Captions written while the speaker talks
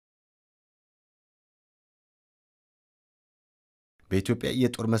በኢትዮጵያ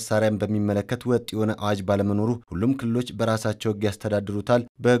የጦር መሳሪያን በሚመለከት ወጥ የሆነ አዋጅ ባለመኖሩ ሁሉም ክልሎች በራሳቸው ሕግ ያስተዳድሩታል።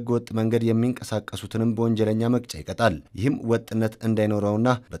 በሕገ ወጥ መንገድ የሚንቀሳቀሱትንም በወንጀለኛ መቅጫ ይቀጣል። ይህም ወጥነት እንዳይኖረውና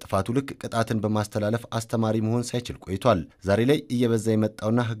በጥፋቱ ልክ ቅጣትን በማስተላለፍ አስተማሪ መሆን ሳይችል ቆይቷል። ዛሬ ላይ እየበዛ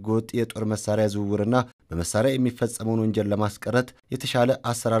የመጣውና ሕገ ወጥ የጦር መሳሪያ ዝውውርና በመሳሪያ የሚፈጸመውን ወንጀል ለማስቀረት የተሻለ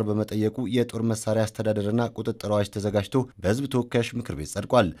አሰራር በመጠየቁ የጦር መሳሪያ አስተዳደርና ቁጥጥር አዋጅ ተዘጋጅቶ በሕዝብ ተወካዮች ምክር ቤት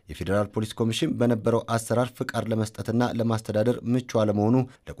ጸድቋል። የፌዴራል ፖሊስ ኮሚሽን በነበረው አሰራር ፍቃድ ለመስጠትና ለማስተዳደር ምቹ አለመሆኑ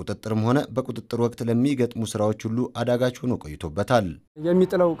ለቁጥጥርም ሆነ በቁጥጥር ወቅት ለሚገጥሙ ስራዎች ሁሉ አዳጋች ሆኖ ቆይቶበታል።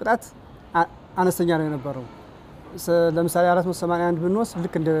 የሚጥለው ቅጣት አነስተኛ ነው የነበረው። ለምሳሌ 481 ብንወስድ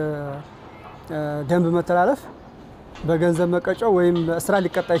ልክ እንደ ደንብ መተላለፍ በገንዘብ መቀጮ ወይም እስራ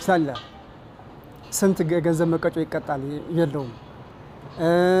ሊቀጣ ይችላል። ስንት ገንዘብ መቀጮ ይቀጣል የለውም።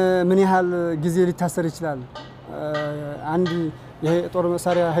 ምን ያህል ጊዜ ሊታሰር ይችላል? አንድ የጦር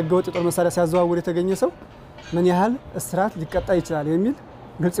መሳሪያ ህገወጥ የጦር መሳሪያ ሲያዘዋውር የተገኘ ሰው ምን ያህል እስራት ሊቀጣ ይችላል የሚል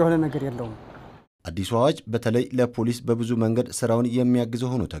ግልጽ የሆነ ነገር የለውም። አዲሱ አዋጅ በተለይ ለፖሊስ በብዙ መንገድ ስራውን የሚያግዘው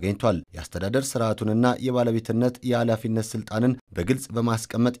ሆኖ ተገኝቷል። የአስተዳደር ስርዓቱንና የባለቤትነት የኃላፊነት ስልጣንን በግልጽ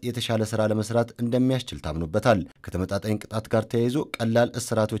በማስቀመጥ የተሻለ ስራ ለመስራት እንደሚያስችል ታምኖበታል። ከተመጣጣኝ ቅጣት ጋር ተያይዞ ቀላል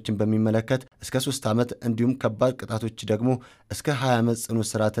እስራቶችን በሚመለከት እስከ 3 ዓመት እንዲሁም ከባድ ቅጣቶች ደግሞ እስከ 20 ዓመት ጽኑ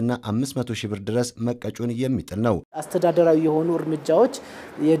እስራትና 500 ሺህ ብር ድረስ መቀጮን የሚጥል ነው። አስተዳደራዊ የሆኑ እርምጃዎች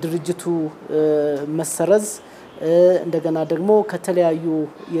የድርጅቱ መሰረዝ እንደገና ደግሞ ከተለያዩ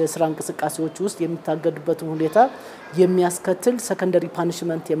የስራ እንቅስቃሴዎች ውስጥ የሚታገዱበትን ሁኔታ የሚያስከትል ሰከንደሪ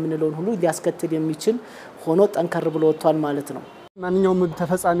ፓኒሽመንት የምንለውን ሁሉ ሊያስከትል የሚችል ሆኖ ጠንከር ብሎ ወጥቷል ማለት ነው። ማንኛውም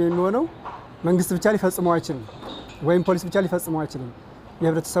ተፈጻሚ የሚሆነው መንግስት ብቻ ሊፈጽመው አይችልም ወይም ፖሊስ ብቻ ሊፈጽመው አይችልም።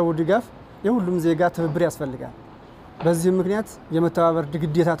 የህብረተሰቡ ድጋፍ የሁሉም ዜጋ ትብብር ያስፈልጋል። በዚህ ምክንያት የመተባበር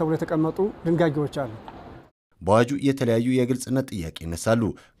ግዴታ ተብሎ የተቀመጡ ድንጋጌዎች አሉ። በአዋጁ የተለያዩ የግልጽነት ጥያቄ ይነሳሉ።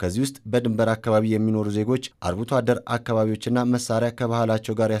 ከዚህ ውስጥ በድንበር አካባቢ የሚኖሩ ዜጎች፣ አርብቶ አደር አካባቢዎችና መሳሪያ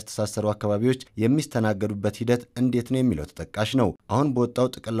ከባህላቸው ጋር ያስተሳሰሩ አካባቢዎች የሚስተናገዱበት ሂደት እንዴት ነው የሚለው ተጠቃሽ ነው። አሁን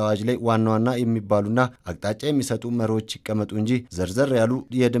በወጣው ጥቅል አዋጅ ላይ ዋና ዋና የሚባሉና አቅጣጫ የሚሰጡ መርሆች ይቀመጡ እንጂ ዘርዘር ያሉ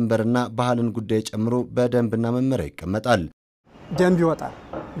የድንበርና ባህልን ጉዳይ ጨምሮ በደንብና መመሪያ ይቀመጣል። ደንብ ይወጣል።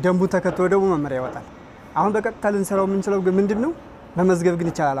 ደንቡን ተከትሎ ደግሞ መመሪያ ይወጣል። አሁን በቀጥታ ልንሰራው የምንችለው ግን ምንድነው? መመዝገብ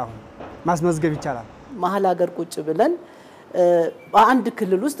ግን ይቻላል። አሁን ማስመዝገብ ይቻላል። መሀል ሀገር ቁጭ ብለን በአንድ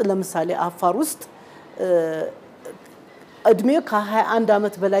ክልል ውስጥ ለምሳሌ አፋር ውስጥ እድሜው ከ21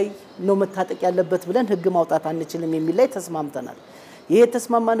 ዓመት በላይ ነው መታጠቅ ያለበት ብለን ህግ ማውጣት አንችልም የሚል ላይ ተስማምተናል። ይሄ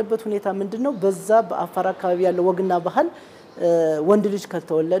የተስማማንበት ሁኔታ ምንድነው? በዛ በአፋር አካባቢ ያለው ወግና ባህል ወንድ ልጅ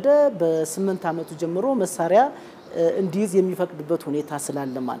ከተወለደ በ8 ዓመቱ ጀምሮ መሳሪያ እንዲይዝ የሚፈቅድበት ሁኔታ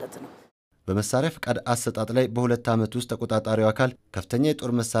ስላለ ማለት ነው። በመሳሪያ ፍቃድ አሰጣጥ ላይ በ2 ዓመት ውስጥ ተቆጣጣሪው አካል ከፍተኛ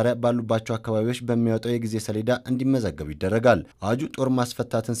የጦር መሳሪያ ባሉባቸው አካባቢዎች በሚያወጣው የጊዜ ሰሌዳ እንዲመዘገቡ ይደረጋል። አዋጁ ጦር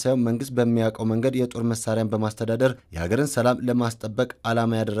ማስፈታትን ሳይሆን መንግስት በሚያውቀው መንገድ የጦር መሳሪያን በማስተዳደር የሀገርን ሰላም ለማስጠበቅ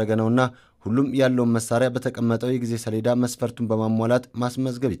ዓላማ ያደረገ ነውና ሁሉም ያለውን መሳሪያ በተቀመጠው የጊዜ ሰሌዳ መስፈርቱን በማሟላት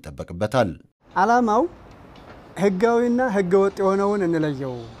ማስመዝገብ ይጠበቅበታል። ዓላማው ህጋዊና ህገወጥ የሆነውን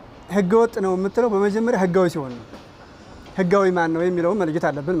እንለየው። ህገወጥ ነው የምትለው በመጀመሪያ ህጋዊ ሲሆን ነው። ህጋዊ ማን ነው የሚለው መለየት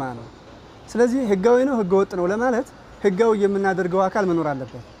አለብን ማለት ነው። ስለዚህ ህጋዊ ነው ህገወጥ ነው ለማለት ህጋዊ የምናደርገው አካል መኖር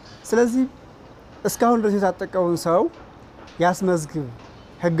አለበት። ስለዚህ እስካሁን ድረስ የታጠቀውን ሰው ያስመዝግብ፣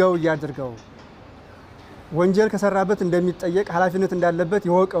 ህጋዊ ያድርገው፣ ወንጀል ከሰራበት እንደሚጠየቅ ኃላፊነት እንዳለበት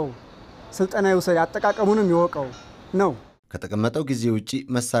ይወቀው፣ ስልጠና ይውሰድ፣ አጠቃቀሙንም ይወቀው ነው። ከተቀመጠው ጊዜ ውጪ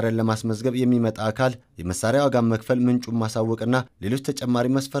መሳሪያን ለማስመዝገብ የሚመጣ አካል የመሳሪያ ዋጋ መክፈል፣ ምንጩን ማሳወቅና ሌሎች ተጨማሪ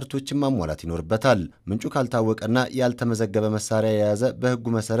መስፈርቶችን ማሟላት ይኖርበታል። ምንጩ ካልታወቀና ያልተመዘገበ መሳሪያ የያዘ በህጉ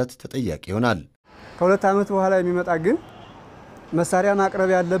መሰረት ተጠያቂ ይሆናል። ከ2 ዓመት በኋላ የሚመጣ ግን መሳሪያ ማቅረብ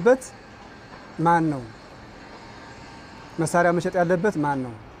ያለበት ማን ነው? መሳሪያ መሸጥ ያለበት ማን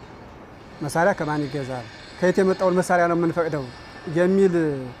ነው? መሳሪያ ከማን ይገዛል? ከየት የመጣውን መሳሪያ ነው የምንፈቅደው የሚል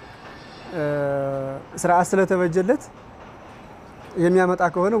ስርዓት ስለተበጀለት የሚያመጣ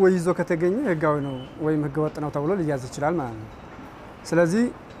ከሆነ ወይ ይዞ ከተገኘ ህጋዊ ነው ወይም ህገወጥ ነው ተብሎ ሊያዝ ይችላል ማለት ነው። ስለዚህ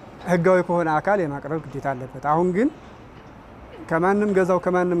ህጋዊ ከሆነ አካል የማቅረብ ግዴታ አለበት። አሁን ግን ከማንም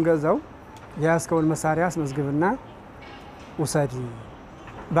ገዛው የያዝከውን መሳሪያ አስመዝግብና ውሰድ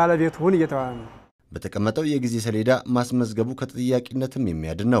ባለቤቱ ሁን እየተባለ ነው። በተቀመጠው የጊዜ ሰሌዳ ማስመዝገቡ ከተጠያቂነትም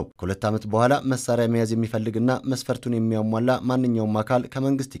የሚያድን ነው። ከ2 ዓመት በኋላ መሳሪያ መያዝ የሚፈልግና መስፈርቱን የሚያሟላ ማንኛውም አካል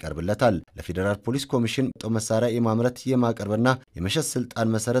ከመንግስት ይቀርብለታል። ለፌዴራል ፖሊስ ኮሚሽን ጦር መሳሪያ የማምረት የማቀርብና የመሸጥ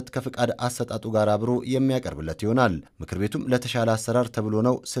ስልጣን መሰረት ከፍቃድ አሰጣጡ ጋር አብሮ የሚያቀርብለት ይሆናል። ምክር ቤቱም ለተሻለ አሰራር ተብሎ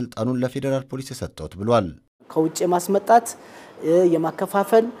ነው ስልጣኑን ለፌዴራል ፖሊስ የሰጠውት ብሏል። ከውጭ ማስመጣት፣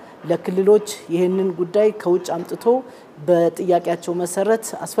 የማከፋፈል ለክልሎች ይህንን ጉዳይ ከውጭ አምጥቶ በጥያቄያቸው መሰረት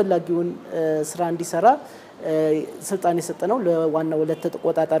አስፈላጊውን ስራ እንዲሰራ ስልጣን የሰጠነው ለዋናው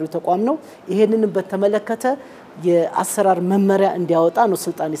ለተቆጣጣሪው ተቋም ነው። ይሄንን በተመለከተ የአሰራር መመሪያ እንዲያወጣ ነው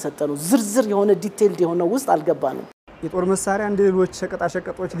ስልጣን የሰጠነው። ዝርዝር የሆነ ዲቴይልድ የሆነ ውስጥ አልገባንም። የጦር መሳሪያ እንደ ሌሎች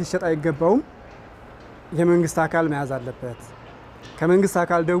ሸቀጣሸቀጦች ሊሸጥ አይገባውም። የመንግስት አካል መያዝ አለበት። ከመንግስት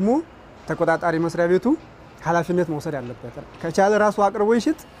አካል ደግሞ ተቆጣጣሪ መስሪያ ቤቱ ኃላፊነት መውሰድ አለበት። ከቻለ ራሱ አቅርቦ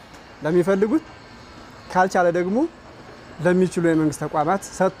ይሽጥ ለሚፈልጉት፣ ካልቻለ ደግሞ ለሚችሉ የመንግስት ተቋማት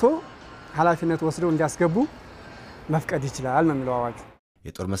ሰጥቶ ኃላፊነት ወስደው እንዲያስገቡ መፍቀድ ይችላል ነው የሚለው አዋጁ።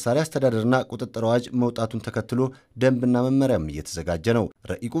 የጦር መሳሪያ አስተዳደርና ቁጥጥር አዋጅ መውጣቱን ተከትሎ ደንብና መመሪያም እየተዘጋጀ ነው።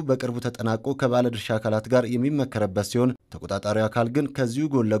 ረቂቁ በቅርቡ ተጠናቆ ከባለድርሻ አካላት ጋር የሚመከረበት ሲሆን ተቆጣጣሪው አካል ግን ከዚሁ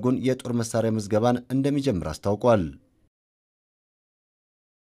ጎን ለጎን የጦር መሳሪያ ምዝገባን እንደሚጀምር አስታውቋል።